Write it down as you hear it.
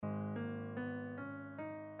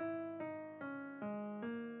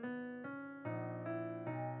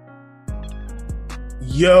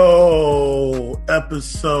Yo,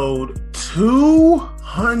 episode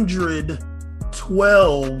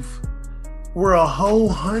 212. We're a whole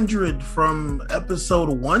 100 from episode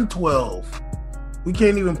 112. We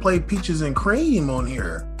can't even play Peaches and Cream on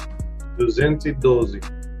here. Dozenti Dozy.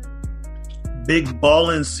 Big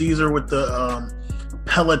ballin' Caesar with the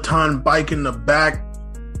Peloton bike in the back.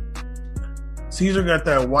 Caesar got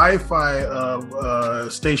that Wi-Fi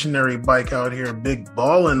stationary bike out here. Big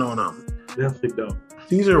ballin' on him. Definitely dope.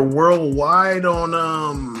 These are worldwide on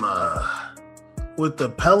with the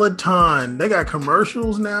Peloton. They got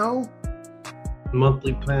commercials now.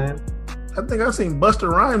 Monthly plan. I think I've seen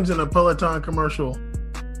Busta Rhymes in a Peloton commercial.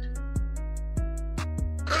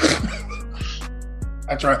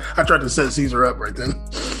 I tried to set Caesar up right then.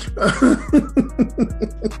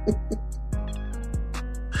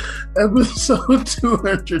 Episode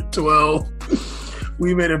 212.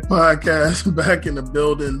 We made a podcast back in the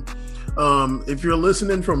building. If you're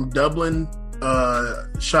listening from Dublin,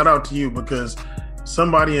 shout out to you because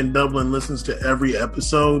somebody in Dublin listens to every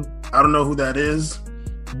episode. I don't know who that is,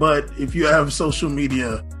 but if you have social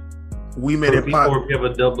media, we made it. Or if you have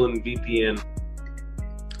a Dublin VPN,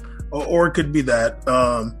 or it could be that.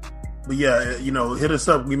 But yeah, hit us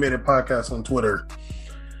up. We made a podcast on Twitter.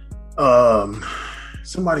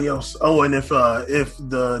 Somebody else. Oh, and if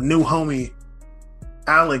the new homie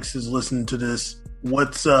Alex is listening to this,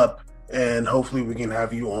 what's up? And hopefully we can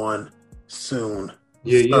have you on soon.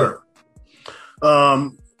 Yeah.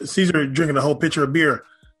 Caesar drinking a whole pitcher of beer.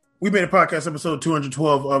 We made a podcast episode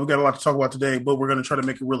 212. We got a lot to talk about today, but we're going to try to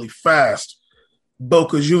make it really fast.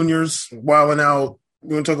 Boca Juniors wilding out. We're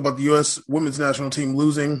going to talk about the U.S. women's national team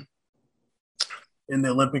losing in the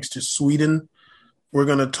Olympics to Sweden. We're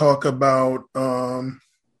going to talk about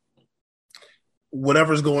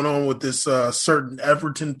whatever's going on with this certain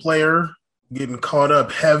Everton player getting caught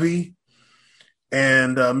up heavy.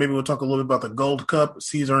 And maybe we'll talk a little bit about the Gold Cup.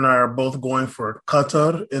 Caesar and I are both going for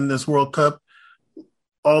Qatar in this World Cup.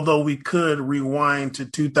 Although we could rewind to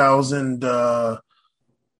 2000,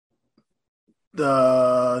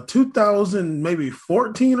 maybe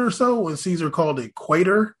 14 or so, when Caesar called it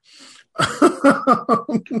Equator.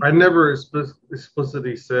 I never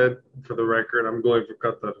explicitly said, for the record, I'm going for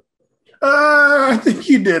Qatar. I think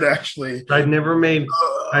you did, actually. I never made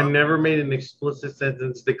an explicit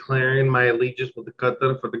sentence declaring my allegiance with the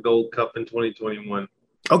Qatar for the Gold Cup in 2021.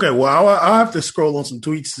 Okay, well, I'll have to scroll on some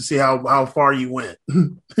tweets to see how far you went.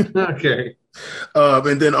 Okay.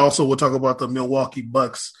 And then also we'll talk about the Milwaukee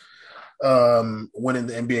Bucks winning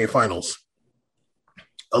the NBA Finals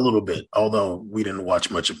a little bit, although we didn't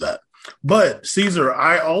watch much of that. But, Caesar,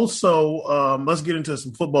 I also, let's get into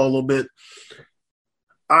some football a little bit.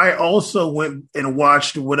 I also went and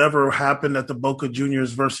watched whatever happened at the Boca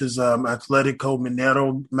Juniors versus Atletico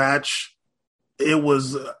Mineiro match. It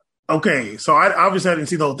was okay. So I didn't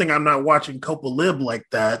see the whole thing. I'm not watching Copa Lib like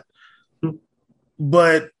that.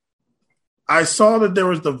 But I saw that there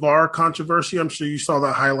was the VAR controversy. I'm sure you saw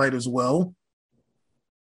that highlight as well.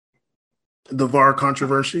 The VAR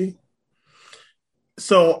controversy.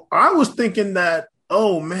 So I was thinking that,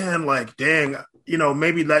 oh, man, like, dang,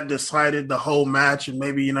 maybe that decided the whole match and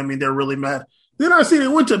maybe, they're really mad. Then I see they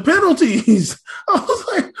went to penalties. I was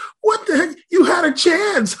like, what the heck? You had a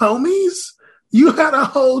chance, homies. You had a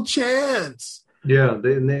whole chance. Yeah,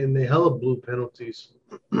 they hella blew penalties.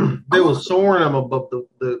 They were soaring them above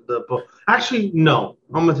the Actually, no,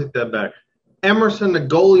 I'm going to take that back. Emerson, the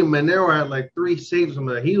goalie, Mineiro had like 3 saves.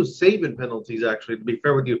 He was saving penalties, actually, to be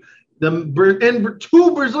fair with you. And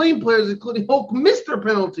 2 Brazilian players, including Hulk, missed their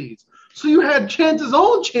penalties. So you had chances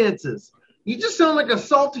on chances. You just sound like a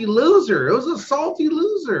salty loser. It was a salty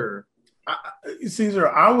loser. Caesar,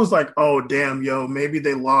 I was like, oh, damn, yo, maybe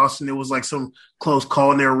they lost and it was like some close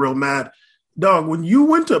call and they were real mad. Dog, when you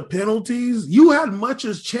went to penalties, you had much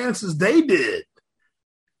as chances they did.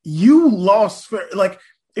 You lost. Like,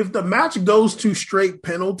 if the match goes to straight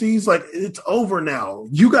penalties, like, it's over now.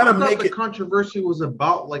 You got to make it. The controversy was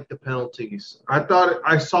about, like, the penalties. I thought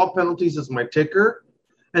I saw penalties as my ticker.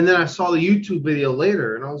 And then I saw the YouTube video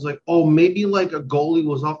later, and I was like, oh, maybe like a goalie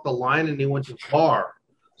was off the line and they went to VAR.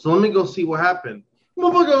 So let me go see what happened.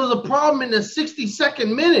 Motherfucker, there was a problem in the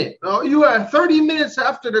 62nd minute. You had 30 minutes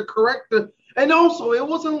after to correct the – and also it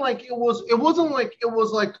wasn't like it was the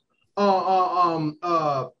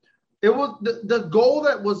goal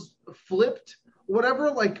that was flipped, whatever,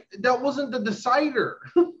 like that wasn't the decider.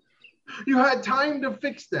 You had time to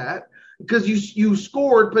fix that because you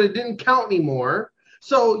scored, but it didn't count anymore.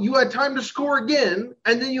 So you had time to score again,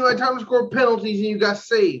 and then you had time to score penalties, and you got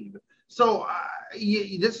saved. So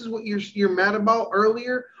this is what you're mad about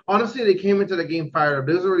earlier. Honestly, they came into the game fired up.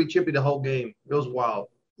 It was already chippy the whole game. It was wild.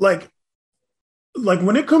 Like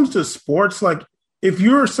when it comes to sports, like if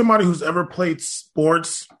you're somebody who's ever played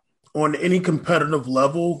sports on any competitive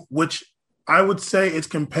level, which I would say it's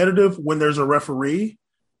competitive when there's a referee.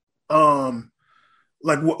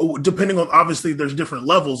 Like depending on, obviously there's different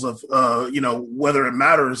levels of whether it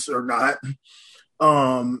matters or not.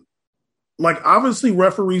 Like obviously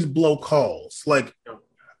referees blow calls, like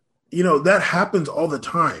that happens all the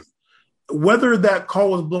time. Whether that call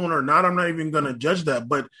was blown or not, I'm not even going to judge that,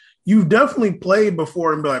 but you've definitely played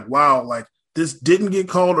before and be like, wow, like this didn't get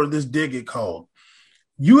called or this did get called.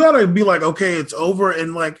 You got to be like, okay, it's over,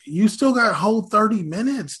 and like you still got a whole 30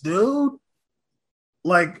 minutes, dude.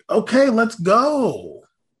 Like, okay, let's go.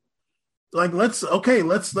 Like, let's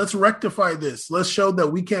rectify this. Let's show that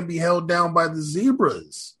we can't be held down by the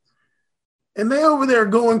Zebras. And they over there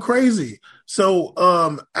going crazy. So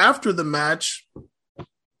after the match,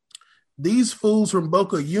 these fools from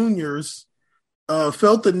Boca Juniors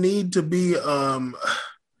felt the need to be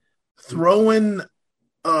throwing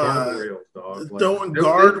guardrails.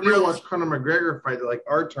 They watched Conor McGregor fight like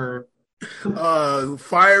our turn.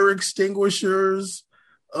 Fire extinguishers.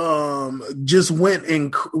 Just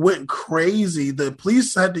went crazy. The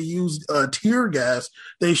police had to use tear gas.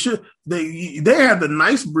 They had the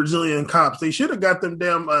nice Brazilian cops. They should have got them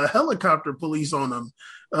damn helicopter police on them.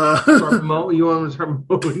 You want to start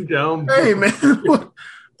mowing down? Hey man,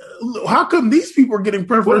 how come these people are getting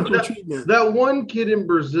preferential treatment? That one kid in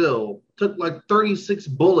Brazil took like 36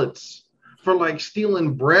 bullets for like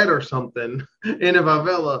stealing bread or something in a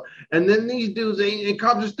favela, and then these dudes and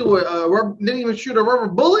cops just didn't even shoot a rubber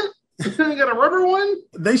bullet. They got a rubber one.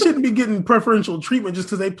 They shouldn't be getting preferential treatment just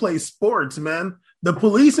because they play sports, man. The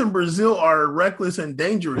police in Brazil are reckless and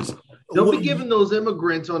dangerous. Don't be giving those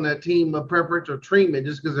immigrants on that team a preferential treatment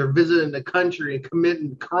just because they're visiting the country and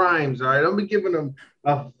committing crimes. All right, don't be giving them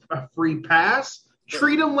a free pass.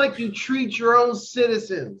 Treat them like you treat your own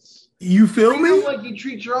citizens. You feel me? Treat them like you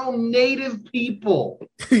treat your own native people.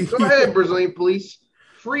 Go ahead, Brazilian police.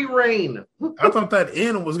 Free reign. I thought that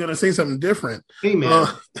N was going to say something different. Hey, man.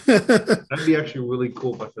 That'd be actually really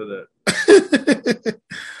cool if I said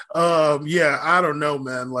that. Yeah, I don't know,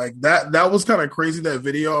 man. Like that was kind of crazy, that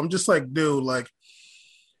video. I'm just like, dude, like,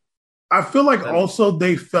 I feel like also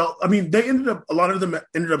they felt, I mean, a lot of them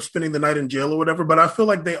ended up spending the night in jail or whatever, but I feel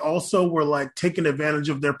like they also were like taking advantage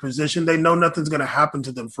of their position. They know nothing's going to happen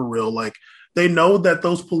to them for real. Like they know that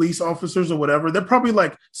those police officers or whatever, they're probably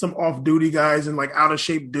like some off-duty guys and like out of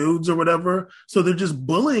shape dudes or whatever. So they're just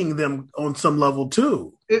bullying them on some level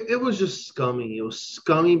too. It was just scummy. It was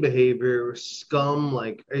scummy behavior. It was scum.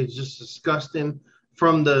 Like it's just disgusting.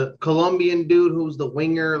 From the Colombian dude who's the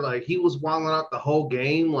winger, like he was wilding out the whole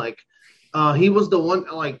game. Like he was the one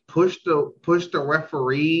that like pushed the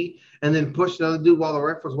referee and then pushed another dude while the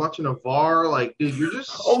ref was watching a VAR. Like, dude, you're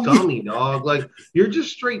just scummy, dog. Like you're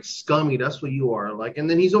just straight scummy. That's what you are. Like, and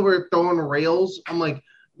then he's over there throwing rails. I'm like,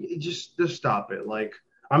 just stop it. Like,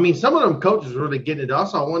 I mean, some of them coaches really getting it. I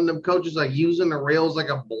saw one of them coaches like using the rails like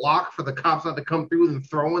a block for the cops not to come through and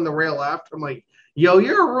throwing the rail after. I'm like, yo,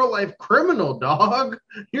 you're a real life criminal, dog.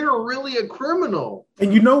 You're really a criminal.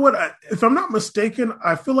 And you know what? If I'm not mistaken,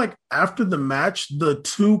 I feel like after the match, the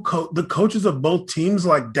coaches of both teams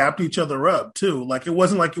like dapped each other up too. Like it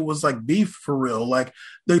wasn't like it was like beef for real. Like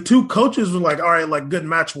the two coaches were like, all right, like good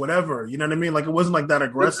match, whatever. You know what I mean? Like it wasn't like that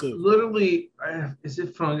aggressive. Literally, is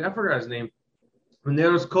it from? I forgot his name. And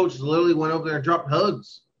those coaches literally went over there and dropped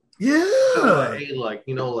hugs. Yeah. Hey, like,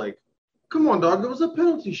 you know, like, come on, dog. It was a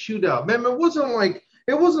penalty shootout. Man, it wasn't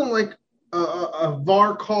like a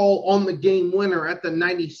VAR call on the game winner at the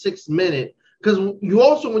 96th minute. Because you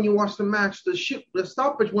also, when you watch the match, the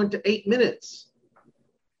stoppage went to 8 minutes.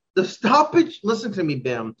 The stoppage, listen to me,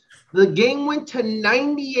 Bam. The game went to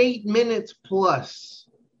 98 minutes plus.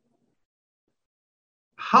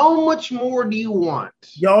 How much more do you want?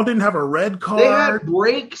 Y'all didn't have a red card. They had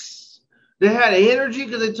breaks. They had energy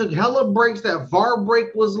because they took hella breaks. That VAR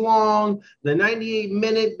break was long. The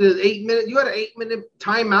 98-minute, the 8-minute. You had an 8-minute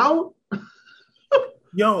timeout?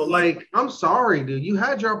 Yo, like, I'm sorry, dude. You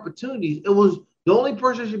had your opportunities. It was the only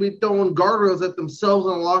person should be throwing guardrails at themselves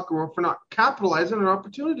in the locker room for not capitalizing on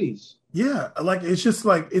opportunities. Yeah, like, it's just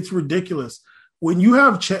like, it's ridiculous. When you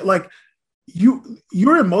have,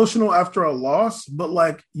 you're emotional after a loss, but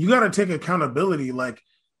like you got to take accountability. Like,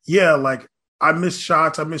 yeah, like I missed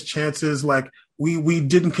shots, I missed chances. Like we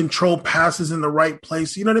didn't control passes in the right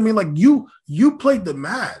place. You know what I mean? Like you played the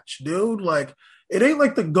match, dude. Like it ain't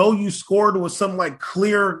like the goal you scored was some like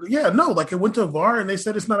clear. Yeah, no, like it went to VAR and they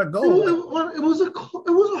said it's not a goal. It was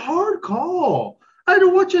a hard call.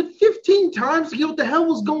 watch it 15 times to get what the hell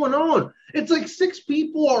was going on. It's like 6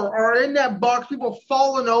 people are in that box, people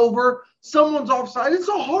falling over, someone's offside. It's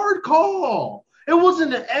a hard call. It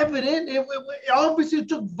wasn't evident. It obviously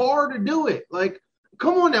took VAR to do it. Like,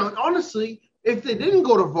 come on now. Honestly, if they didn't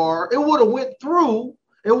go to VAR, it would have went through.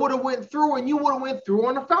 It would have went through, and you would have went through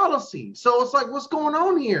on a fallacy. So it's like, what's going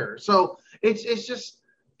on here? So it's just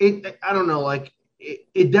I don't know. Like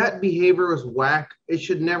that behavior is whack. It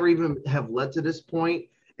should never even have led to this point,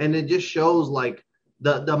 and it just shows like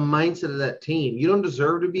the mindset of that team. You don't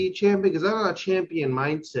deserve to be a champion because that's not a champion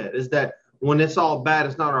mindset. Is that when it's all bad,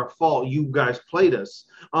 it's not our fault. You guys played us.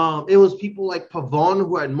 It was people like Pavon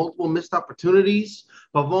who had multiple missed opportunities.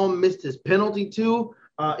 Pavon missed his penalty too.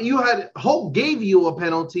 Hope gave you a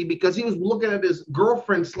penalty because he was looking at his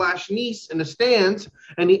girlfriend/niece in the stands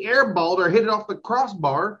and he airballed or hit it off the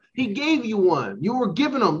crossbar. He gave you one. You were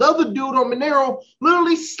giving him. The other dude on Monero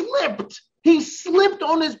literally slipped. He slipped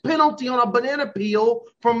on his penalty on a banana peel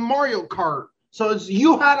from Mario Kart. So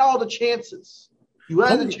you had all the chances. You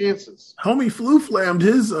had the chances. Homie flammed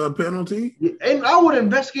his penalty. And I would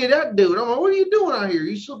investigate that dude. I'm like, what are you doing out here?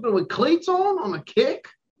 You slipping with cleats on a kick?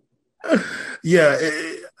 Yeah,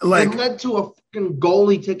 it led to a fucking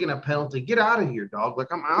goalie taking a penalty. Get out of here, dog.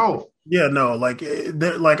 Like, I'm out. Yeah, no, like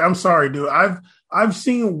I'm sorry, dude. I've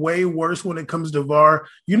seen way worse when it comes to VAR.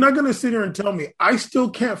 You're not gonna sit here and tell me I still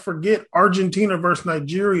can't forget Argentina versus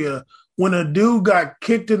Nigeria when a dude got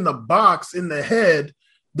kicked in the box in the head.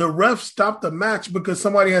 The ref stopped the match because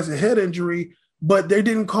somebody has a head injury, but they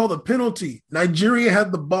didn't call the penalty. Nigeria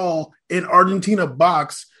had the ball in Argentina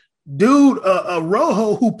box. Dude,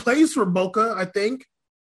 Rojo, who plays for Boca, I think.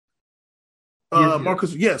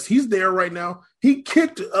 Marcus, yes, he's there right now. He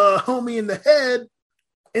kicked homie in the head,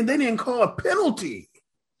 and they didn't call a penalty.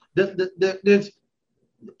 There's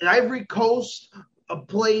Ivory Coast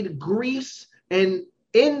played Greece, and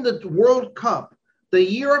in the World Cup, the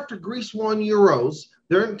year after Greece won Euros,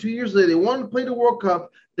 2 years later, they wanted to play the World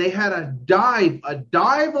Cup. They had a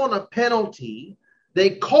dive on a penalty.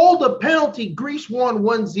 They called a penalty. Greece won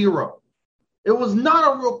 1-0. It was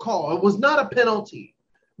not a real call. It was not a penalty.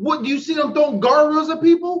 What, do you see them throwing guardrails at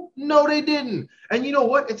people? No, they didn't. And you know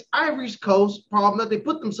what? It's Ivory Coast's problem that they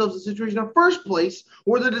put themselves in a situation in the first place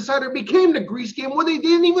where the decider became the Greece game where they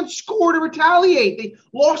didn't even score to retaliate. They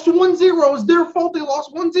lost 1-0. It's their fault they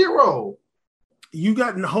lost 1-0. You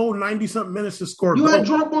got the whole 90-something minutes to score. You had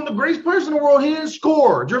Drogba, one of the greatest players in the world. He didn't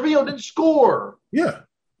score. Gervinho didn't score. Yeah.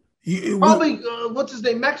 What's his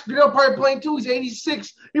name? Max Grill probably playing too. He's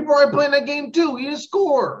 86. He probably playing that game too. He didn't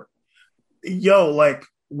score. Yo, like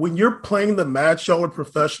when you're playing the match, y'all are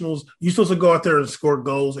professionals. You're supposed to go out there and score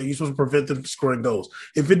goals, and you're supposed to prevent them from scoring goals.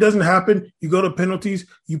 If it doesn't happen, you go to penalties.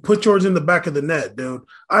 You put yours in the back of the net, dude.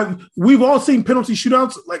 We've all seen penalty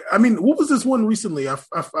shootouts. Like, I mean, what was this one recently? I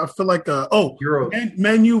feel like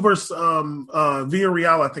Man U versus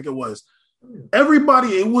Villarreal, I think it was.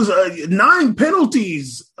 Everybody, it was 9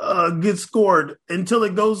 penalties get scored until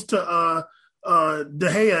it goes to De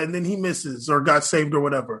Gea, and then he misses or got saved or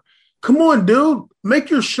whatever. Come on, dude, make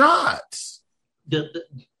your shots. The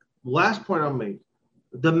last point I'll make: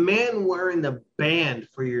 the man wearing the band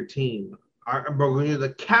for your team, you're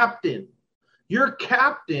the captain. Your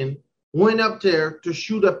captain went up there to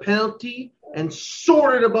shoot a penalty and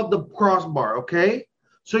soared above the crossbar. Okay.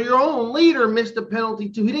 So your own leader missed the penalty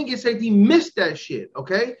too. He didn't get saved. He missed that shit.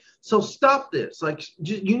 Okay. So stop this. Like,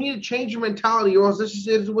 you need to change your mentality, or else this just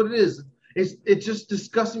is what it is. It's just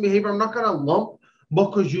disgusting behavior. I'm not gonna lump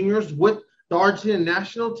Boca Juniors with the Argentina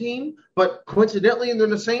national team, but coincidentally, they're in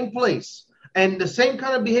the same place. And the same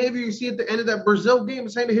kind of behavior you see at the end of that Brazil game, the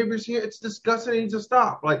same behavior you see here, it's disgusting. It needs to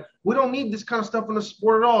stop. Like, we don't need this kind of stuff in the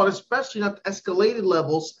sport at all, especially not the escalated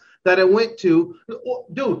levels that it went to.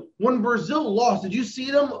 Dude, when Brazil lost, did you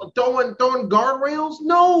see them throwing guardrails?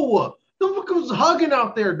 No. The fuck was hugging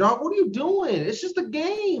out there, dog. What are you doing? It's just a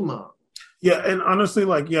game. Yeah, and honestly,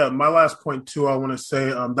 my last point too, I want to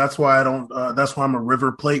say that's why that's why I'm a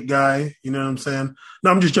River Plate guy. You know what I'm saying? No,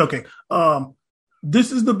 I'm just joking.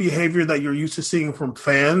 This is the behavior that you're used to seeing from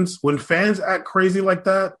fans. When fans act crazy like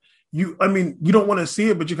that, you don't want to see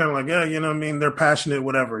it, but you're kind of like, yeah, you know what I mean? They're passionate,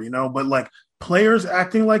 whatever, you know, but like players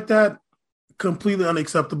acting like that, completely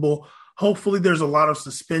unacceptable. Hopefully there's a lot of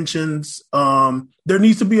suspensions. There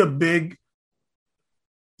needs to be a big,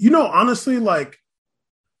 honestly, like,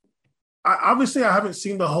 I haven't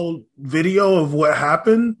seen the whole video of what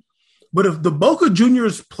happened, but if the Boca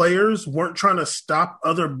Juniors players weren't trying to stop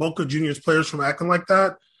other Boca Juniors players from acting like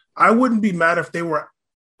that, I wouldn't be mad if they were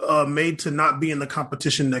made to not be in the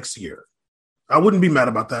competition next year. I wouldn't be mad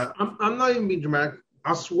about that. I'm not even being dramatic.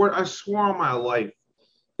 I swear on my life,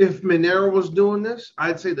 If Monero was doing this,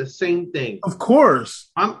 I'd say the same thing. Of course.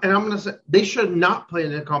 I'm going to say they should not play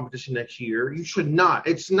in that competition next year. You should not.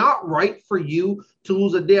 It's not right for you to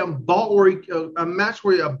lose a damn ball or a match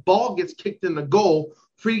where a ball gets kicked in the goal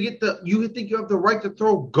for you think you have the right to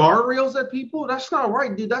throw guardrails at people? That's not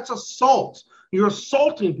right, dude. That's assault. You're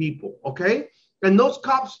assaulting people, okay? And those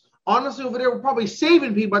cops, honestly, over there were probably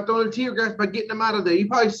saving people by throwing tear gas by getting them out of there. You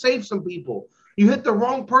probably saved some people. You hit the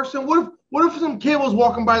wrong person. What if some kid was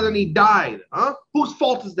walking by there and he died? Huh? Whose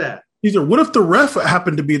fault is that? What if the ref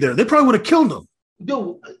happened to be there? They probably would have killed him.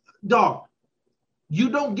 Dude, dog, you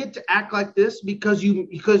don't get to act like this because you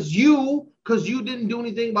didn't do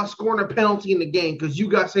anything about scoring a penalty in the game because you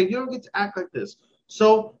got saved. You don't get to act like this.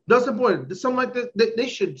 So that's the point. Something like this, they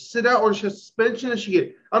should sit out or should suspension.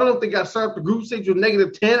 I don't know if they got started the group stage with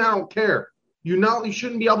 -10. I don't care. You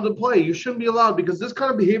shouldn't be able to play. You shouldn't be allowed because this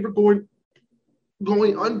kind of behavior going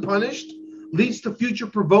unpunished leads to future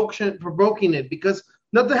provoking it because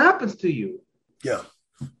nothing happens to you. Yeah.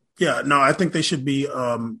 No, I think they should be.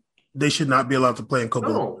 They should not be allowed to play in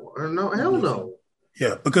Kobo. No, hell no.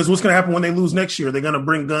 Yeah, because what's going to happen when they lose next year? They're going to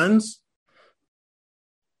bring guns.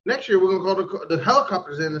 Next year, we're going to call the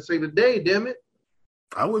helicopters in and save the day, damn it.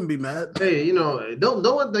 I wouldn't be mad. Hey, don't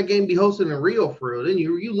let that game be hosted in Rio for real. Then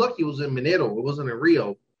you lucky it was in Mineiro. It wasn't in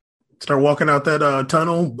Rio. Start walking out that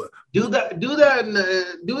tunnel. Do that in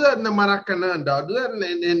the Maracanã, dog. Do that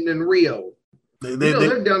in Rio.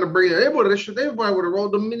 They're down to bring it. Everybody would have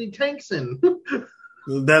rolled the mini tanks in.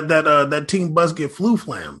 that team bus get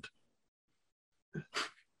flammed.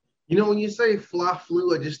 When you say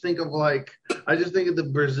Fla-Flu, I just think of the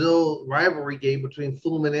Brazil rivalry game between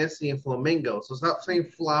Fluminense and Flamengo. So stop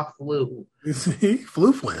saying Fla-Flu. You see,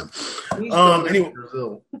 flam.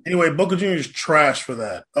 Anyway, Boca Juniors trash for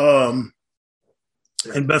that.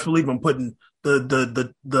 And best believe I'm putting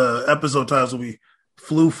the episode titles will be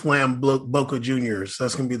Flam Boca Juniors.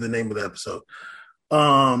 That's gonna be the name of the episode.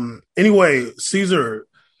 Anyway, Caesar.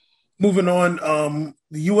 Moving on,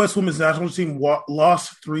 the U.S. women's national team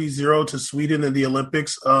lost 3-0 to Sweden in the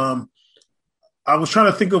Olympics. I was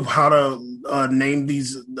trying to think of how to name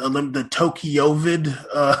these the Tokyovid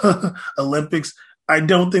Olympics. I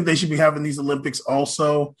don't think they should be having these Olympics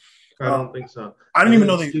also. I don't think so. I didn't even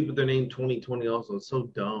know stupid their name 2020 also. It's so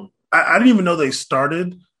dumb. I didn't even know they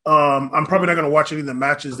started. I'm probably not going to watch any of the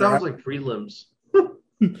matches. Sounds like prelims.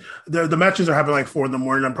 The matches are happening like 4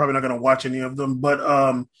 a.m. I'm probably not going to watch any of them,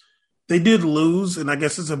 but they did lose, and I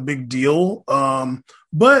guess it's a big deal.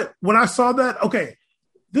 But when I saw that, okay,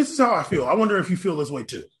 this is how I feel. I wonder if you feel this way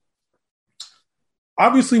too.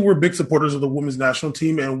 Obviously, we're big supporters of the women's national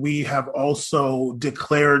team, and we have also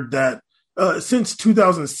declared that since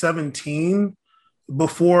 2017,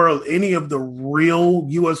 before any of the real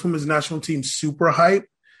U.S. women's national team super hype,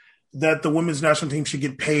 that the women's national team should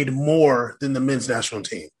get paid more than the men's national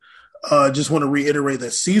team. Just want to reiterate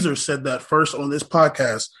that Caesar said that first on this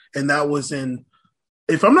podcast, and that was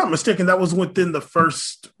if I'm not mistaken, that was within the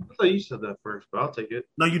first. I thought you said that first, but I'll take it.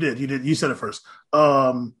 No, you did. You said it first.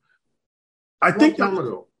 I think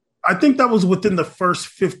that was within the first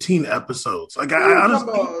 15 episodes. Like I honestly,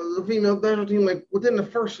 about the female national team, like within the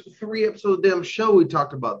first 3 episodes of the damn show, we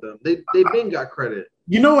talked about them. They been got credit.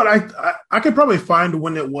 You know what? I could probably find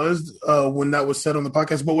when it was when that was said on the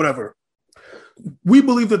podcast, but whatever. We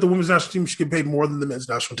believe that the women's national team should get paid more than the men's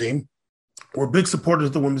national team. We're big supporters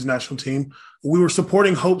of the women's national team. We were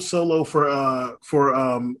supporting Hope Solo for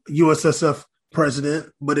USSF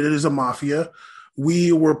president, but it is a mafia.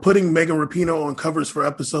 We were putting Megan Rapinoe on covers for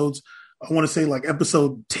episodes, I want to say like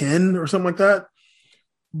episode 10 or something like that.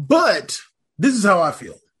 But this is how I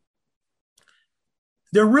feel.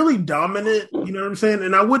 They're really dominant, you know what I'm saying?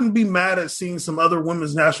 And I wouldn't be mad at seeing some other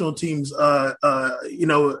women's national teams,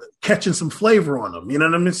 catching some flavor on them. You know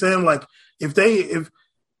what I'm saying? Like if they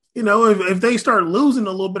start losing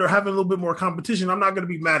a little bit or having a little bit more competition, I'm not going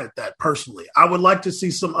to be mad at that personally. I would like to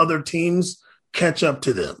see some other teams catch up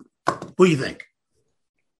to them. What do you think?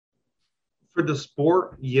 For the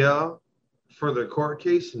sport, yeah. For the court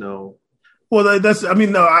case, no. Well, let's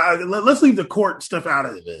leave the court stuff out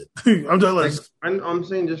of it. I'm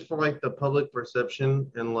saying just for like the public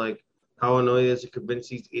perception and like how annoying it is to convince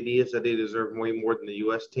these idiots that they deserve way more than the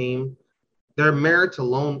U.S. team. Their merits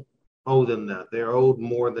alone owe them that. They're owed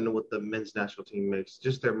more than what the men's national team makes.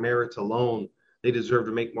 Just their merits alone, they deserve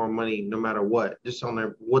to make more money no matter what. Just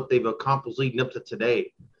on what they've accomplished leading up to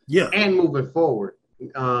today. Yeah. And moving forward.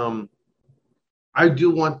 I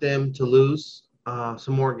do want them to lose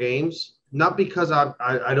some more games. Not because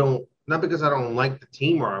I don't like the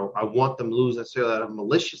team or I want them to lose necessarily out of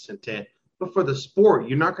malicious intent, but for the sport,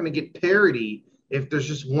 you're not going to get parity if there's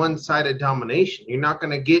just one-sided domination. You're not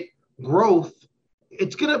going to get growth.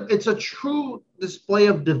 It's a true display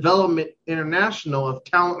of development international if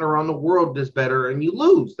talent around the world does better and you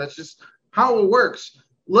lose. That's just how it works.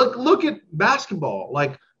 Look at basketball.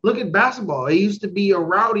 Look at basketball. It used to be a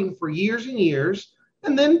routing for years and years,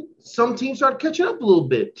 and then some teams started catching up a little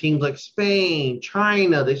bit. Teams like Spain,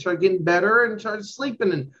 China, they started getting better and started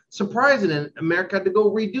sleeping and surprising, and America had to go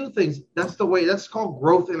redo things. That's the way. That's called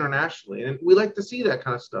growth internationally, and we like to see that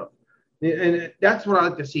kind of stuff. And that's what I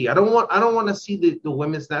like to see. I don't want to see the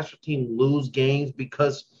women's national team lose games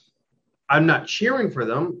because I'm not cheering for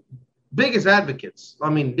them. Biggest advocates. I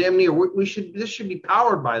mean, damn near this should be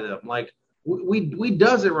powered by them. Like we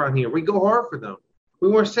does it around here. We go hard for them. We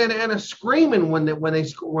were in Santa Ana screaming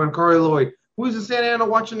when Carly Lloyd. We was in Santa Ana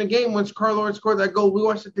watching the game when Carly Lloyd scored that goal. We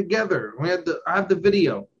watched it together. I have the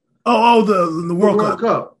video. The World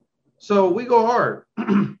Cup. So we go hard.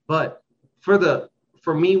 But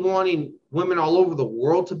for me wanting women all over the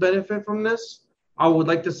world to benefit from this, I would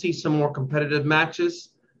like to see some more competitive matches.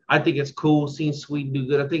 I think it's cool seeing Sweden do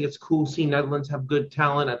good. I think it's cool seeing Netherlands have good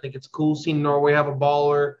talent. I think it's cool seeing Norway have a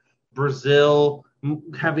baller, Brazil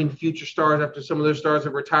having future stars after some of their stars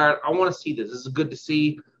have retired. I want to see this. This is good to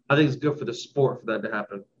see. I think it's good for the sport for that to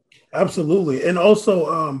happen. Absolutely. And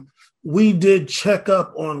also, we did check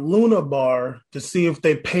up on Luna Bar to see if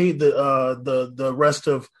they paid the rest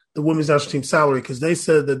of the women's national team salary, because they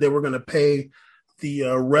said that they were going to pay the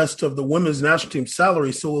rest of the women's national team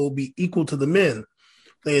salary so it will be equal to the men.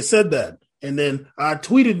 They had said that. And then I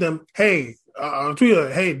tweeted them, hey,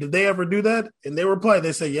 did they ever do that? And they replied,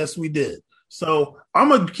 they said, yes, we did. So I'm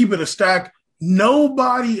going to keep it a stack.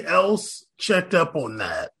 Nobody else checked up on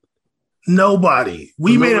that. Nobody.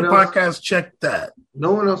 We made a podcast, check that.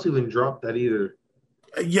 No one else even dropped that either.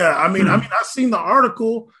 Yeah, I mean, I've seen the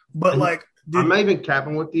article, but I'm not even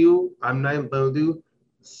capping with you. I'm not even going to do.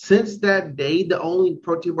 Since that day, the only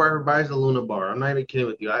protein bar I ever buy is a Luna Bar. I'm not even kidding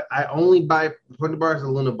with you. I only buy protein bar as a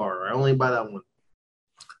Luna Bar. I only buy that one.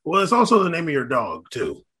 Well, it's also the name of your dog,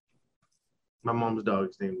 too. My mom's dog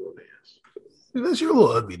is named Luna. That's your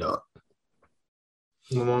little ugly dog.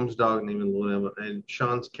 My mom's dog named Luna, and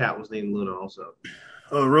Sean's cat was named Luna also.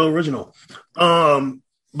 Oh, real original.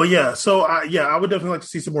 But yeah, so I would definitely like to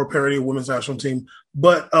see some more parity of women's national team.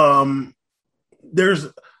 But there's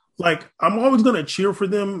I'm always going to cheer for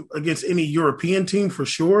them against any European team for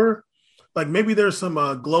sure. Like maybe there's some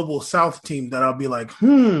global South team that I'll be like,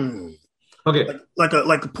 okay,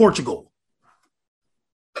 like Portugal.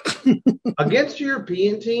 Against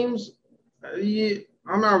European teams,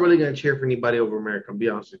 I'm not really going to cheer for anybody over America. I'll be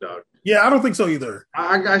honest with you, dog. Yeah, I don't think so either.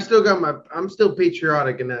 I still got I'm still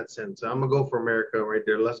patriotic in that sense. I'm going to go for America right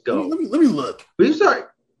there. Let's go. Let me look. But you don't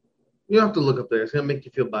have to look up there. It's going to make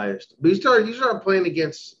you feel biased. But you start playing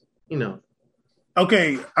against,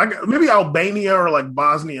 Okay, maybe Albania or like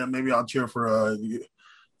Bosnia. Maybe I'll cheer for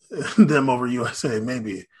them over USA.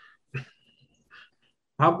 Maybe.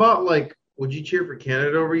 How about would you cheer for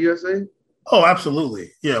Canada over USA? Oh,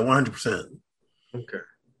 absolutely. Yeah, 100%. Okay.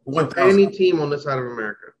 So any team on this side of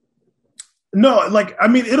America? No,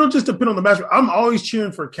 it'll just depend on the match. I'm always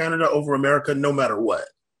cheering for Canada over America, no matter what.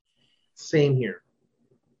 Same here.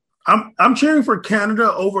 I'm cheering for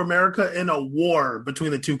Canada over America in a war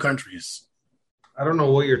between the two countries. I don't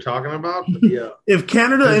know what you're talking about, but yeah. If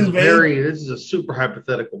Canada invades... This is a super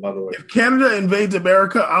hypothetical, by the way. If Canada invades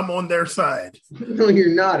America, I'm on their side. No,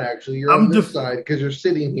 you're not, actually. You're on this side because you're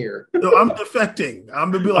sitting here. No, I'm defecting.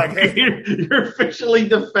 I'm going to be like, hey. You're officially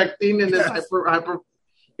defecting in this hyper...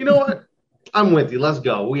 You know what? I'm with you. Let's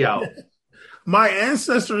go. We out. My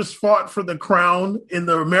ancestors fought for the crown in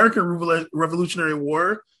the American Revolutionary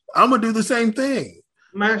War. I'm going to do the same thing.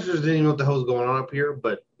 My ancestors didn't even know what the hell was going on up here,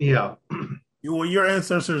 but yeah. Well, your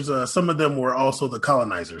ancestors, some of them were also the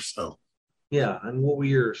colonizers. So, yeah. And what were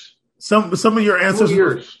yours? Some of your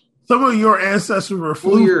ancestors. Some of your ancestors were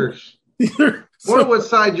flu. What were yours? What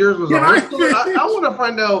side yours was on? I want to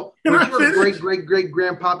find out. Your great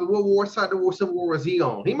grandpappy. What side of the Civil War was he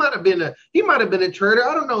on? He might have been a traitor.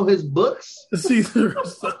 I don't know his books. See,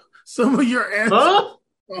 some of your ancestors.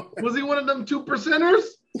 Huh? Was he one of them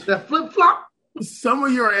 2%ers that flip flop? Some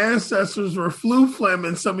of your ancestors were flu phlegm,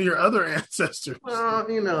 and some of your other ancestors.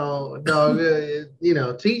 Well, dog.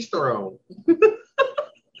 Teach their own.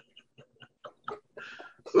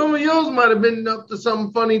 Some of yours might have been up to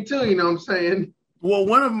something funny too. You know what I'm saying? Well,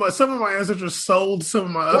 some of my ancestors sold some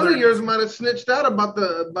of my other. One of yours might have snitched out about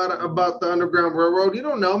the Underground Railroad. You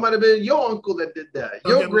don't know. It might have been your uncle that did that.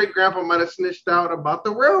 Your great grandpa might have snitched out about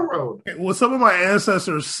the railroad. Well, some of my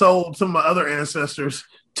ancestors sold some of my other ancestors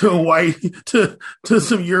to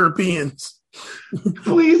some Europeans.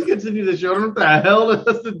 Please continue the show. What the hell does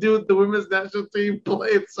this to do with the women's national team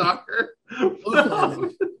playing soccer?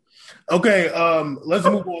 Okay, let's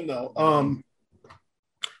move on though.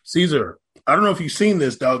 Caesar, I don't know if you've seen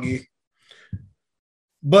this, doggy,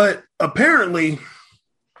 but apparently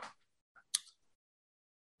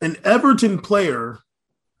an Everton player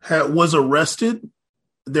was arrested.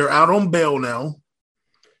 They're out on bail now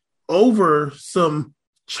over some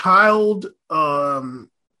child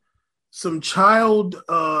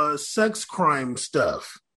sex crime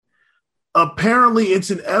stuff. Apparently it's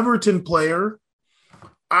an Everton player.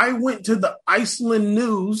 I went to the Iceland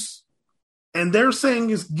news and they're saying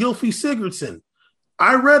it's Gylfi Sigurdsson.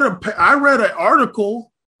 I read an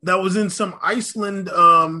article that was in some Iceland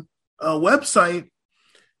website.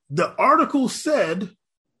 The article said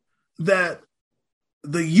that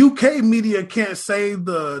the UK media can't say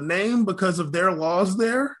the name because of their laws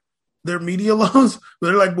there, their media laws.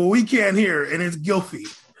 They're like, well, we can't hear, and it's Gylfi.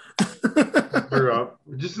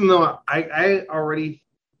 Just to know, I already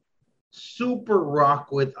super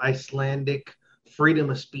rock with Icelandic freedom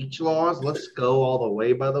of speech laws. Let's go all the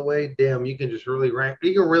way, by the way. Damn, you can just really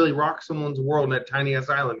rock someone's world in that tiny ass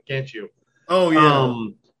island, can't you? Oh, yeah.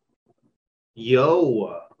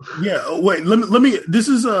 Yeah, wait, let me this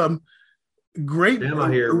is great. I'm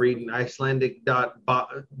out here reading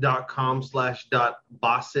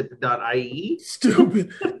Icelandic.com/.bossip.ie.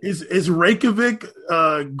 Stupid. Is Reykjavik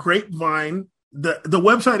Grapevine. The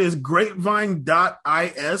website is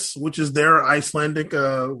grapevine.is, which is their Icelandic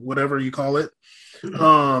whatever you call it.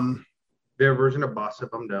 Their version of Bossip,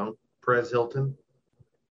 I'm down. Perez Hilton.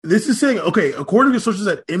 This is saying, okay, according to sources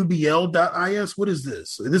at mbl.is, what is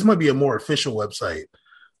this? This might be a more official website.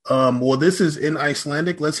 Well, this is in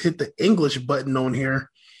Icelandic. Let's hit the English button on here.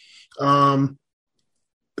 Gylfi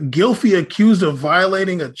accused of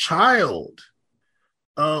violating a child.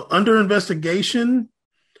 Under investigation,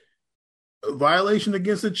 violation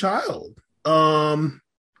against a child.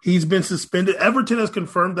 He's been suspended. Everton has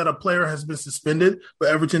confirmed that a player has been suspended, but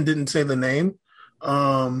Everton didn't say the name.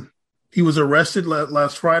 He was arrested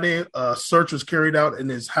last Friday. A search was carried out in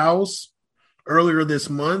his house earlier this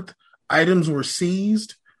month. Items were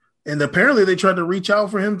seized, and apparently they tried to reach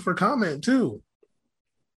out for him for comment too.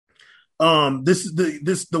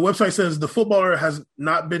 The website says the footballer has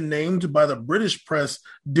not been named by the British press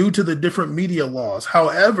due to the different media laws.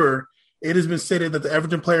 However, it has been stated that the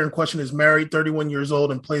Everton player in question is married, 31 years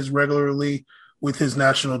old, and plays regularly with his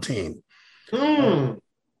national team.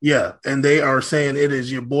 Yeah, and they are saying it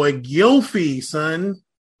is your boy Gylfi, son.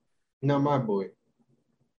 Not my boy.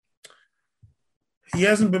 He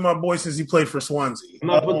hasn't been my boy since he played for Swansea. I'm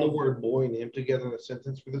not putting the word boy and him together in a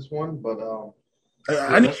sentence for this one, but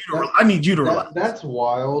I need you to relax. That's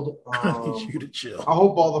wild. I need you to chill. I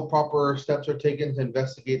hope all the proper steps are taken to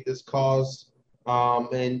investigate this cause, and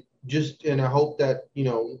I hope that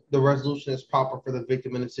the resolution is proper for the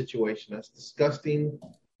victim in the situation. That's disgusting.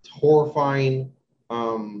 It's horrifying.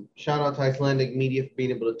 Shout out to Icelandic media for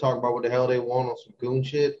being able to talk about what the hell they want on some goon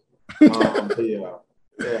shit. But yeah,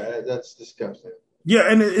 that's disgusting.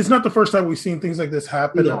 Yeah, and it's not the first time we've seen things like this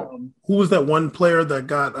happen. No. Who was that one player that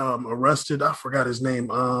got arrested? I forgot his name.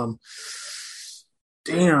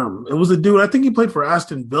 Damn, it was a dude. I think he played for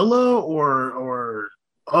Aston Villa or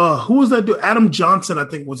who was that dude? Adam Johnson, I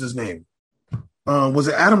think was his name. Was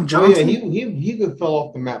it Adam Johnson? Oh, yeah, he could fell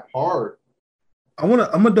off the map hard. I'm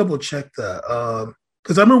gonna double check that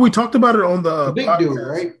because I remember we talked about it on the big podcast. dude,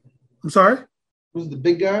 right? I'm sorry. Was the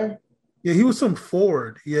big guy? Yeah, he was some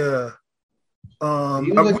forward. Yeah. He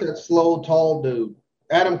was like that slow, tall dude.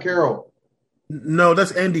 Adam Carroll. No,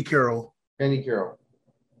 that's Andy Carroll. Andy Carroll.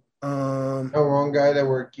 Wrong guy that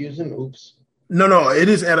we're accusing. Oops. No, it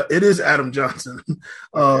is Adam Johnson.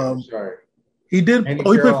 Sorry. He did. Andy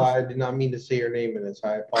Carroll, I did not mean to say your name in this.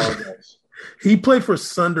 I apologize. He played for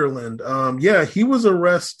Sunderland. Yeah, he was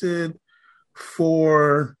arrested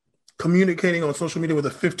for communicating on social media with a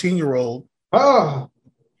 15-year-old.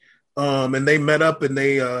 And they met up and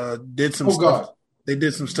they did some stuff. God. They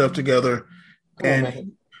did some stuff together.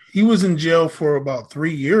 He was in jail for about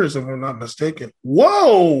 3 years, if I'm not mistaken.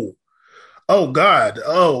 Whoa! Oh, God.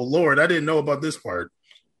 Oh, Lord. I didn't know about this part.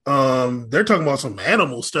 They're talking about some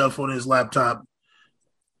animal stuff on his laptop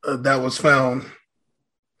that was found.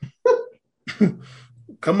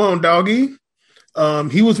 Come on, doggy.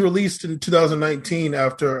 He was released in 2019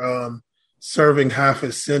 after serving half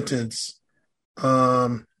his sentence.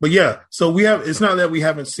 But yeah, so it's not that we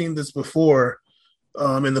haven't seen this before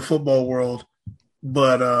in the football world,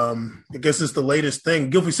 but I guess it's the latest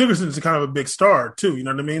thing. Gylfi Sigurdsson is kind of a big star too, you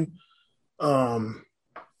know what I mean?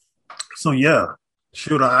 So yeah,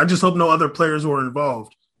 shoot, I just hope no other players were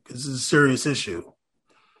involved. This is a serious issue.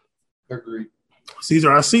 Agreed.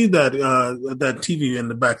 Caesar, I see that that TV in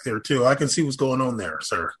the back there too. I can see what's going on there,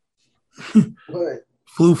 sir. What?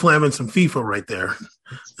 Flu Flam and some FIFA right there.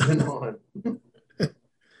 What's going on?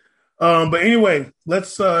 But anyway,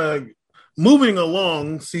 let's moving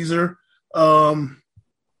along, Caesar.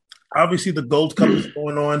 Obviously the Gold Cup is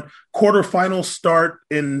going on. Quarterfinals start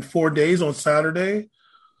in 4 days on Saturday.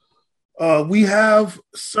 We have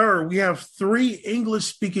 3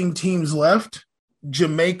 English-speaking teams left: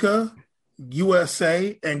 Jamaica,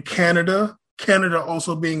 USA, and Canada. Canada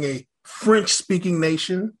also being a French-speaking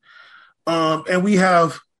nation. And we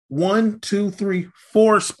have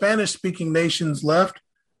 4 Spanish-speaking nations left.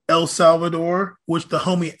 El Salvador, which the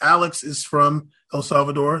homie Alex is from El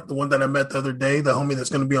Salvador, the one that I met the other day, the homie that's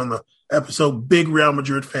going to be on the episode, big Real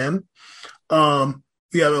Madrid fan. We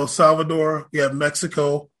have El Salvador, we have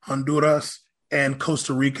Mexico, Honduras, and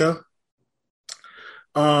Costa Rica.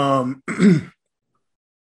 The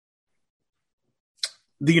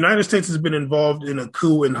United States has been involved in a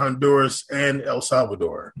coup in Honduras and El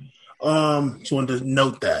Salvador. Just wanted to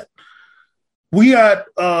note that. We got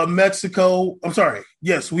Mexico. I'm sorry.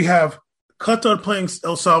 Yes, we have Qatar playing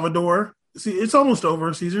El Salvador. See, it's almost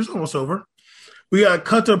over, Caesar. It's almost over. We got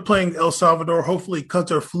Qatar playing El Salvador. Hopefully,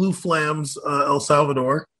 Qatar flu flams El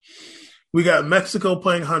Salvador. We got Mexico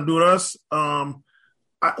playing Honduras. I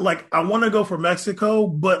want to go for Mexico,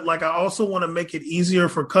 but I also want to make it easier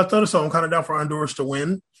for Qatar, so I'm kind of down for Honduras to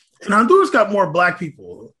win. And Honduras got more black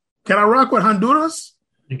people. Can I rock with Honduras?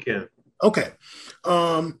 You can. Okay.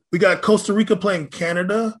 We got Costa Rica playing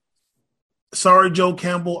Canada. Sorry, Joe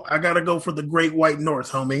Campbell. I got to go for the Great White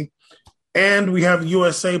North, homie. And we have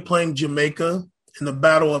USA playing Jamaica in the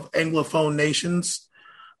battle of Anglophone nations.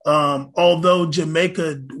 Although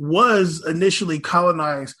Jamaica was initially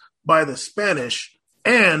colonized by the Spanish,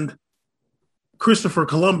 and Christopher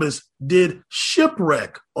Columbus did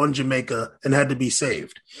shipwreck on Jamaica and had to be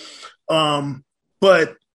saved.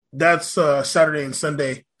 But that's Saturday and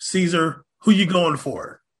Sunday. Caesar, who you going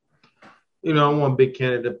for? I want Big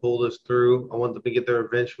Canada to pull this through. I want them to get their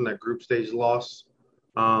revenge from that group stage loss.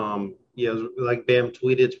 Like Bam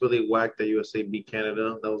tweeted, it's really whack that USA beat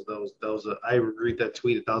Canada. I agreed with that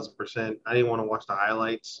tweet 1,000%. I didn't want to watch the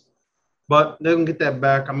highlights, but they can get that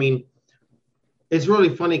back. I mean, it's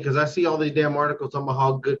really funny because I see all these damn articles talking about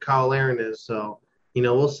how good Kyle Larin is. So,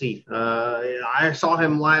 we'll see. I saw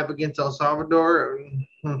him live against El Salvador.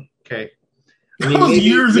 Okay. That was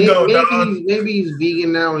years ago. Maybe he's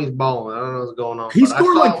vegan now and he's balling. I don't know what's going on.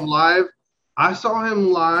 I saw him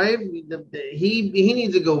live. He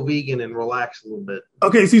needs to go vegan and relax a little bit.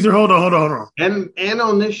 Okay, Caesar, hold on. And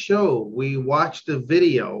on this show, we watched a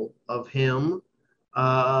video of him,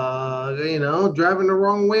 driving the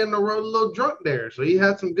wrong way on the road, a little drunk there. So he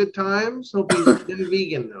had some good times. Hope he's been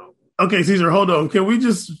vegan though. Okay, Caesar, hold on. Can we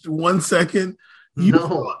just 1 second?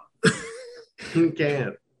 No, you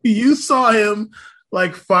can't. You saw him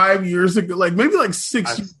 5 years ago, maybe 6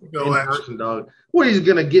 years ago. In person, dog. What, he's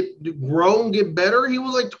gonna grow and get better? He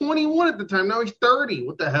was 21 at the time. Now he's 30.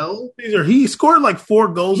 What the hell? Caesar, he scored 4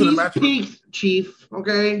 goals in a match. Peaked, Chief.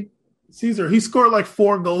 Okay. Caesar, he scored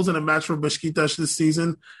 4 goals in a match for Besiktas this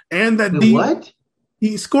season, and that what?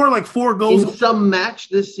 He scored 4 goals in some match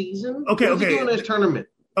this season. Okay. What's he doing in his tournament?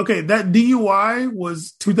 Okay, that DUI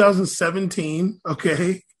was 2017.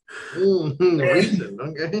 Okay. Recent.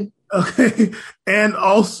 Okay. Okay, and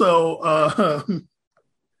also,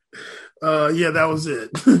 that was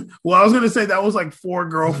it. Well, I was gonna say that was 4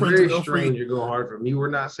 girlfriends. Very strange. You're going hard for me. You were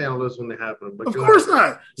not saying all this when they happened, but of course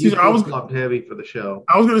not. I was flopped heavy for the show.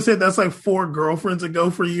 I was gonna say that's 4 girlfriends ago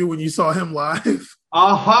for you when you saw him live.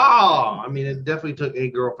 Aha! I mean, it definitely took a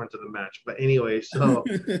girlfriend to the match, but anyway. So,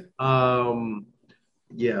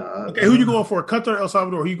 yeah. Okay, who you going for? Qatar, El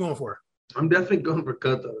Salvador? Who you going for? I'm definitely going for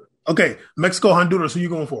Qatar. Okay, Mexico, Honduras. Who you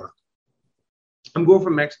going for? I'm going for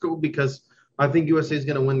Mexico because I think USA is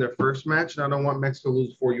going to win their first match, and I don't want Mexico to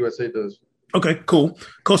lose before USA does. Okay, cool.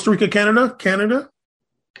 Costa Rica, Canada?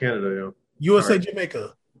 Yeah. USA, right.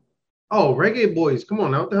 Jamaica. Oh, Reggae Boys. Come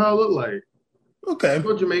on now. What the hell it look like? Okay.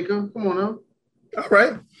 Go Jamaica. Come on now. All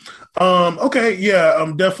right. Okay, yeah,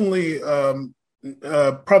 I'm definitely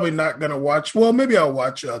probably not going to watch. Well, maybe I'll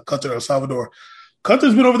watch Qatar, El Salvador.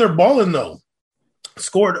 Qatar's been over there balling, though.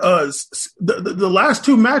 Scored the last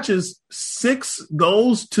 2 matches, 6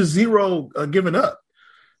 goals to 0 given up.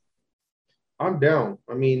 I'm down.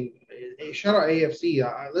 I mean, shout out AFC.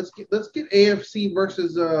 Let's get AFC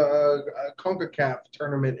versus CONCACAF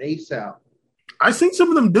tournament ASAP. I think some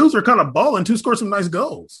of them dudes are kind of balling to score some nice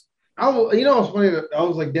goals. It's funny. I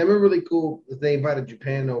was like, damn, it really cool that they invited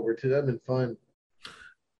Japan over too. That'd been fun.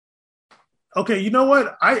 Okay, you know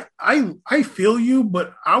what? I feel you,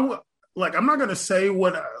 but I'm not gonna say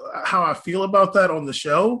how I feel about that on the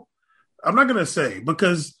show. I'm not gonna say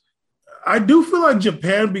because I do feel like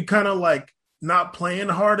Japan be kind of like not playing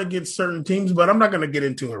hard against certain teams, but I'm not gonna get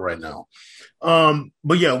into it right now.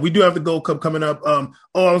 But yeah, we do have the Gold Cup coming up. I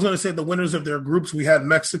was gonna say the winners of their groups. We had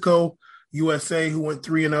Mexico, USA, who went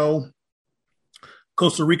 3-0.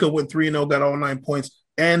 Costa Rica went 3-0, got all 9 points,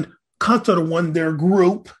 and Qatar won their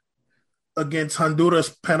group against Honduras,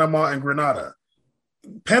 Panama, and Grenada.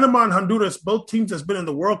 Panama and Honduras, both teams that's been in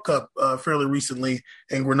the World Cup fairly recently,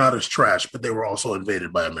 and Grenada's trash, but they were also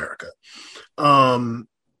invaded by America.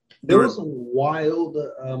 There were some wild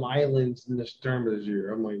islands in this tournament this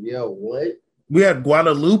year. I'm like, yo, what? We had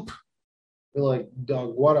Guadeloupe. They're like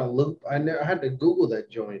Guadeloupe. I had to Google that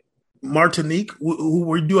joint. Martinique, who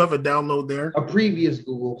we do have a download there. A previous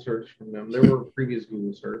Google search from them. There were a previous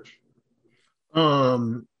Google search.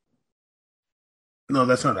 No,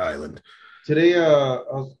 that's not an island. Today,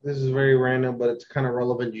 this is very random, but it's kind of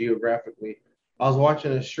relevant geographically. I was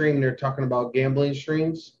watching a stream. They're talking about gambling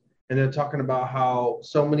streams, and they're talking about how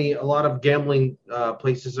a lot of gambling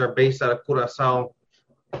places are based out of Curaçao.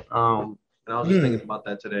 And I was just thinking about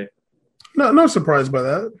that today. No, not surprised by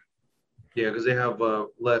that. Yeah, because they have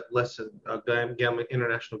less gambling,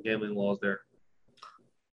 international gambling laws there.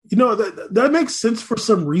 You know that makes sense for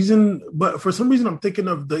some reason, but for some reason I'm thinking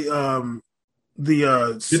of the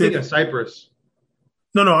You're thinking of Cyprus?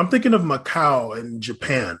 No, I'm thinking of Macau and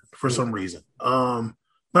Japan for some reason. But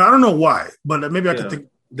I don't know why. But maybe I could think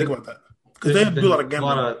about that because they do a lot of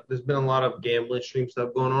gambling. There's been a lot of gambling stream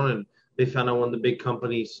stuff going on, and they found out one of the big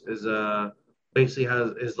companies is basically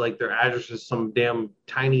is like their address is some damn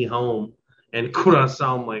tiny home. And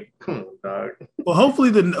Curaçao, I'm like, come on, dog. Well, hopefully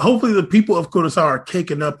the people of Curaçao are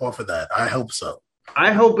caking up off of that. I hope so.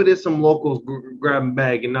 I hope it is some locals grabbing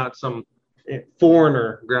bag and not some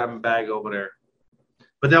foreigner grabbing bag over there.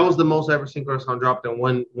 But that was the most I've ever seen Curaçao dropped in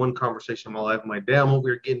one conversation in my life. I'm like, damn, over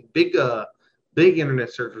here getting big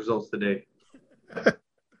internet search results today.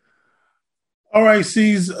 All right,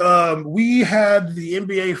 C's. We had the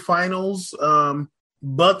NBA Finals.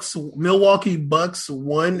 Milwaukee Bucks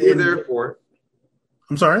won. We were there for it.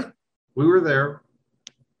 I'm sorry? We were there.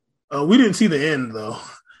 We didn't see the end, though.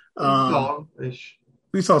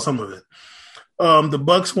 We saw some of it. The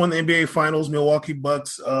Bucks won the NBA Finals. Milwaukee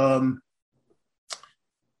Bucks, very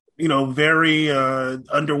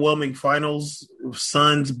underwhelming finals.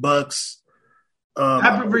 Suns, Bucks.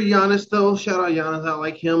 Happy for Giannis, though. Shout out Giannis. I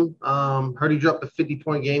like him. Heard he dropped a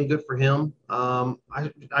 50-point game. Good for him. I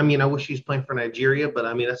wish he was playing for Nigeria, but,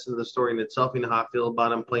 that's another story in itself. You know how I feel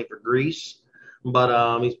about him playing for Greece.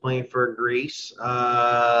 But he's playing for Greece.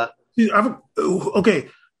 I don't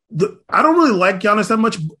really like Giannis that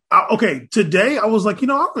much. Today I was like, I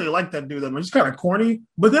don't really like that dude that much. He's kind of corny.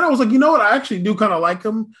 But then I was like, you know what? I actually do kind of like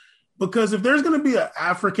him because if there's going to be an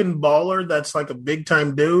African baller that's like a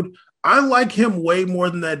big-time dude, I like him way more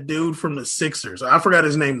than that dude from the Sixers. I forgot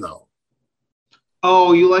his name, though.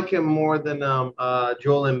 Oh, you like him more than Joel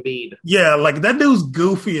Embiid? Yeah, like that dude's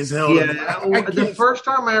goofy as hell. Yeah, the first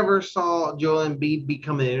time I ever saw Joel Embiid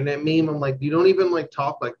become an internet meme, I'm like, you don't even like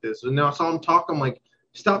talk like this. And now I saw him talk, I'm like,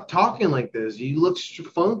 stop talking like this. You look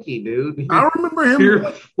funky, dude. I remember him. You're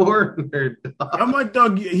a foreigner. I'm like,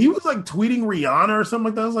 dog, he was like tweeting Rihanna or something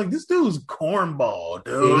like that. I was like, this dude's cornball,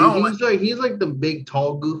 dude. Yeah, he's like the big,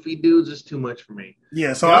 tall, goofy dudes. It's too much for me.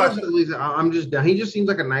 Yeah, so I'm just down. He just seems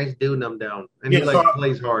like a nice dude, and I'm down. And he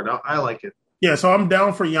plays hard. I like it. Yeah, so I'm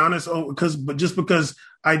down for Giannis because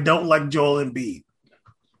I don't like Joel Embiid.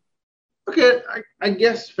 Okay, I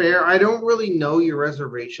guess fair. I don't really know your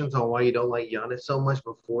reservations on why you don't like Giannis so much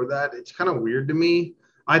before that. It's kind of weird to me.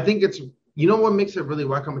 I think what makes it really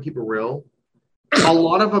whack? I'm going to keep it real. A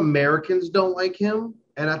lot of Americans don't like him,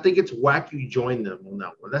 and I think it's whack you join them on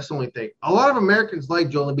that one. That's the only thing. A lot of Americans like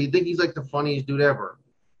Joel Embiid, think he's like the funniest dude ever.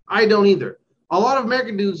 I don't either. A lot of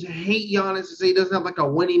American dudes hate Giannis and say he doesn't have like a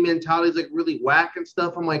winning mentality. He's like really whack and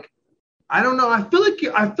stuff. I'm like, I don't know. I feel like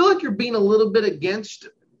you're being a little bit against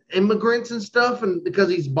immigrants and stuff, and because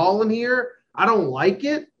he's balling here, I don't like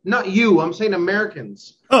it. Not you, I'm saying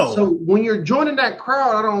Americans. Oh, so when you're joining that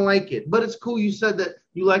crowd, I don't like it. But it's cool. You said that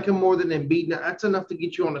you like him more than Embiid. Now, that's enough to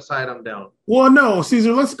get you on the side. I'm down. Well, no,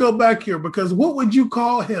 Caesar. Let's go back here because what would you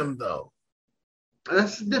call him though?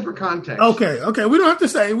 That's a different context. Okay. We don't have to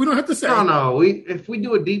say. No. If we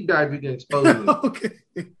do a deep dive, you can expose me. Okay.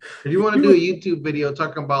 If you want to do a YouTube video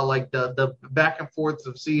talking about like the back and forths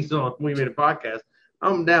of season on We Made a Podcast,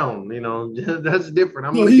 I'm down. That's different.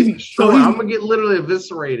 I'm gonna get literally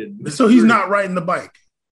eviscerated. So he's not riding the bike.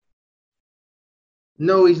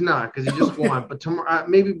 No, he's not because he just won. But tomorrow,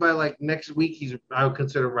 maybe by like next week, I would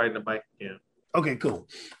consider riding a bike again. Okay, cool.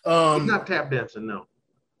 He's not tap dancing, no.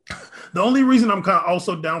 The only reason I'm kind of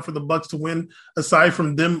also down for the Bucks to win, aside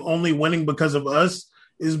from them only winning because of us,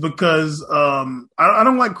 is because I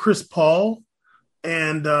don't like Chris Paul,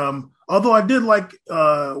 and although I did like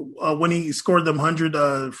when he scored them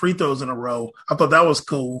 100 free throws in a row, I thought that was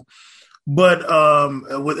cool. But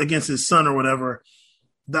against his son or whatever,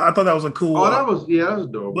 I thought that was a cool. Oh, that was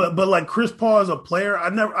adorable. But like Chris Paul as a player, I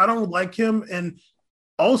don't like him, and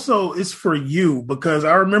also it's for you because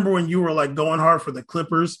I remember when you were like going hard for the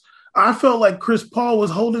Clippers, I felt like Chris Paul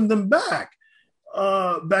was holding them back.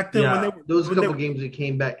 Back then, when those couple games he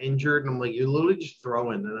came back injured, and I'm like, you're literally just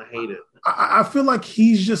throwing, and I hate it. I feel like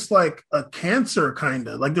he's just like a cancer, kind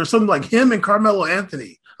of like there's something like him and Carmelo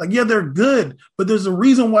Anthony. Like, yeah, they're good, but there's a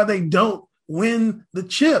reason why they don't win the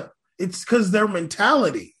chip. It's because their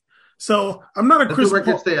mentality. So I'm not a Let Chris the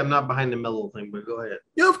record Paul. say I'm not behind the Melo thing, but go ahead.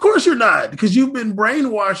 Yeah, of course you're not, because you've been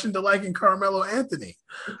brainwashed into liking Carmelo Anthony.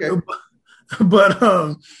 Okay. But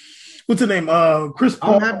what's the name? Chris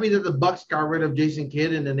Paul. I'm happy that the Bucks got rid of Jason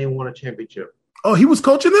Kidd and then they won a championship. Oh, he was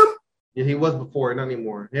coaching them? Yeah, he was before, not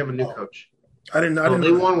anymore. They have a new coach. I didn't know.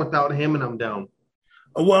 They won without him, and I'm down.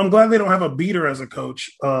 Well, I'm glad they don't have a beater as a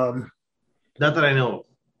coach. Not that I know of.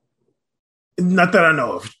 Not that I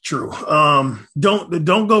know of. True.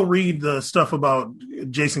 Don't go read the stuff about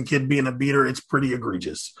Jason Kidd being a beater. It's pretty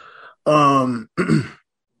egregious. Or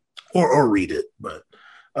read it. But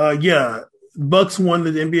yeah, Bucks won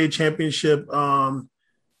the NBA championship. And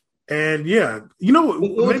yeah, you know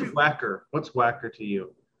what's whacker? What's whacker to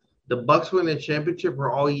you? The Bucks win the championship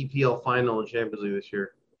or all EPL final and Champions League this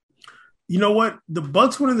year? You know what? The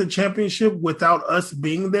Bucks winning the championship without us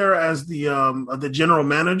being there as the general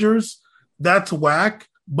managers. That's whack.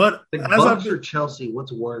 But the Bucks or Chelsea,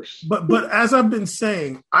 what's worse? But as I've been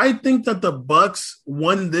saying, I think that the Bucks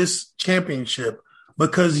won this championship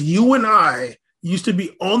because you and I used to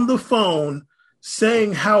be on the phone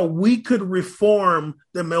saying how we could reform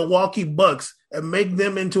the Milwaukee Bucks and make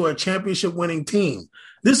them into a championship winning team.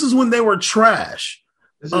 This is when they were trash.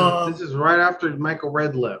 This is right after Michael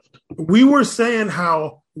Redd left. We were saying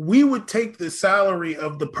how we would take the salary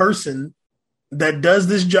of the person that does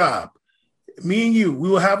this job. Me and you, we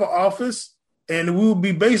will have an office and we will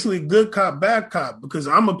be basically good cop, bad cop because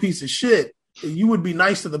I'm a piece of shit. And you would be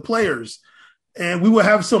nice to the players. And we would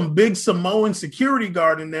have some big Samoan security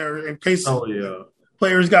guard in there in case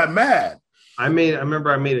players got mad. I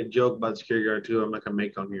remember I made a joke about security guard too. I'm not going to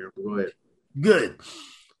make on here. But go ahead. Good.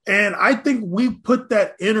 And I think we put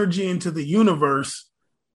that energy into the universe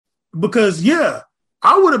because, we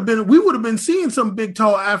would have been seeing some big,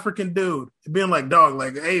 tall African dude being like, dog,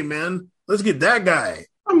 like, hey, man, let's get that guy.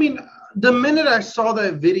 I mean, the minute I saw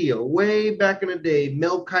that video way back in the day,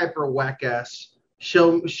 Mel Kiper, whack ass,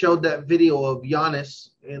 showed that video of Giannis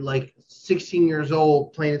at like 16 years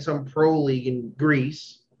old playing in some pro league in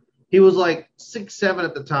Greece. He was like 6'7"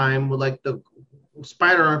 at the time with like the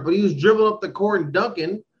spider arm, but he was dribbling up the court and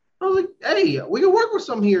dunking. I was like, hey, we can work with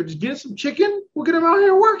some here. Just get some chicken. We'll get him out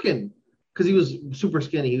here working. Because he was super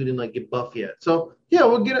skinny. He didn't like get buff yet. So, yeah,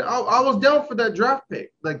 we'll get it. I was down for that draft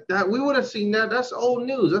pick. Like that, we would have seen that. That's old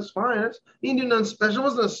news. That's fine. He didn't do nothing special. It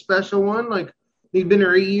wasn't a special one. Like, he'd been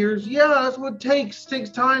there 8 years. Yeah, that's what it takes. It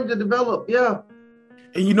takes time to develop. Yeah.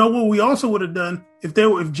 And you know what we also would have done?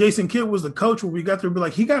 If Jason Kidd was the coach when we got there, we'd be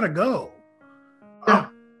like, he got to go. Yeah.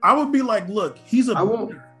 I would be like, look, he's a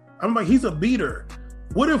beater. I'm like, he's a beater.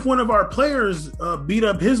 What if one of our players beat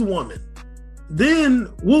up his woman? Then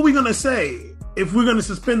what are we going to say if we're going to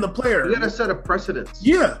suspend the player? We got to set a precedence.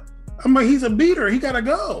 Yeah. I'm like, he's a beater. He got to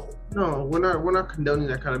go. No, we're not condoning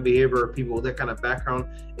that kind of behavior of people with that kind of background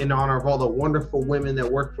in honor of all the wonderful women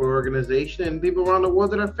that work for the organization and people around the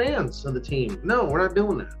world that are fans of the team. No, we're not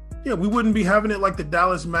doing that. Yeah, we wouldn't be having it like the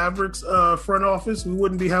Dallas Mavericks front office. We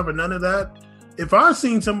wouldn't be having none of that. If I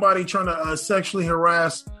seen somebody trying to sexually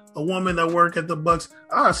harass a woman that worked at the Bucks,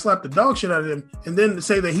 I'd slap the dog shit out of him and then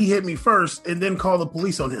say that he hit me first and then call the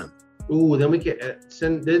police on him. Ooh, then we can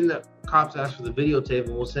then the cops ask for the videotape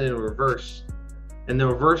and we'll send it in reverse. And the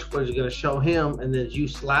reverse footage is going to show him and then you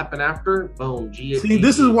slapping after, boom. See,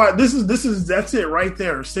 this is why that's it right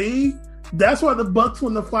there. See? That's why the Bucks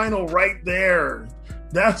won the final right there.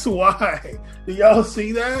 That's why. Do y'all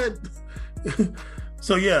see that?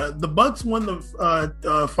 So yeah, the Bucks won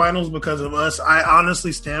the finals because of us. I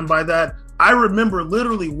honestly stand by that. I remember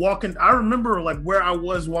literally walking. I remember like where I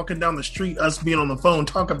was walking down the street, us being on the phone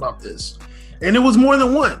talking about this, and it was more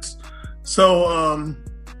than once. So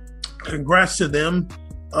congrats to them.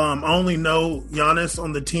 I only know Giannis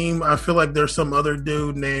on the team. I feel like there's some other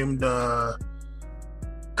dude named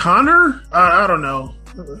Connor? I don't know.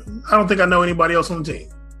 I don't think I know anybody else on the team.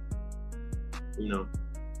 No.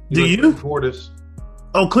 Do you? Clinton Portis.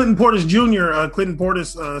 Oh, Clinton Portis Jr., Clinton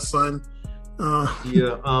Portis' son.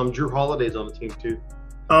 Drew Holiday's on the team too.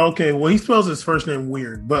 Okay, well, he spells his first name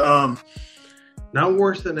weird, but not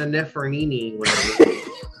worse than a Nefertiti, whatever.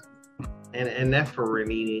 and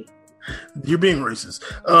Nefertiti. You're being racist.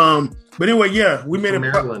 But anyway, yeah, we made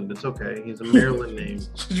Maryland. It's okay. He's a Maryland name.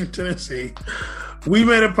 Tennessee. We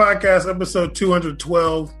made a podcast, episode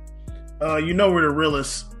 212. You know we're the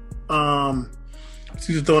realists.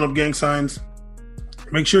 Caesar throwing up gang signs.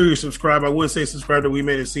 Make sure you subscribe. I would say subscribe to We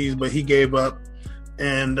Made It C's, but he gave up.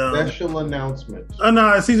 And special announcement.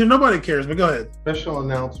 No, Caesar, nobody cares. But go ahead. Special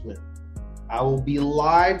announcement. I will be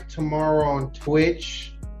live tomorrow on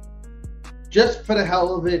Twitch, just for the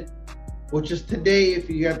hell of it. Which is today. If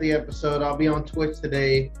you got the episode, I'll be on Twitch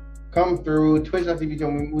today. Come through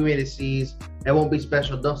Twitch.tv. We Made It C's. It won't be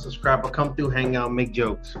special. Don't subscribe, but come through, hang out, make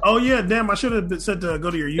jokes. Oh yeah, damn! I should have said to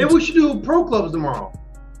go to your YouTube. Maybe we should do pro clubs tomorrow.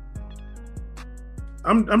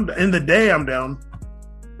 I'm in the day. I'm down.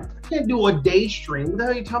 I can't do a day stream. What the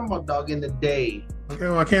hell are you talking about, dog? In the day. Okay,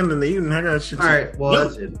 well I can in the evening. I got shit. All right, well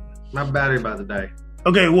that's it. My battery about to die.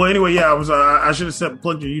 Okay, well anyway, yeah, I should have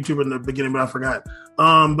plugged your YouTube in the beginning, but I forgot.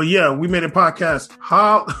 But yeah, we made a podcast.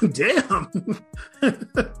 Damn,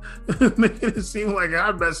 making it seem like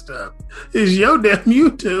I messed up. It's your damn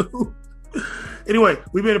YouTube. Anyway,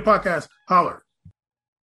 we made a podcast. Holler.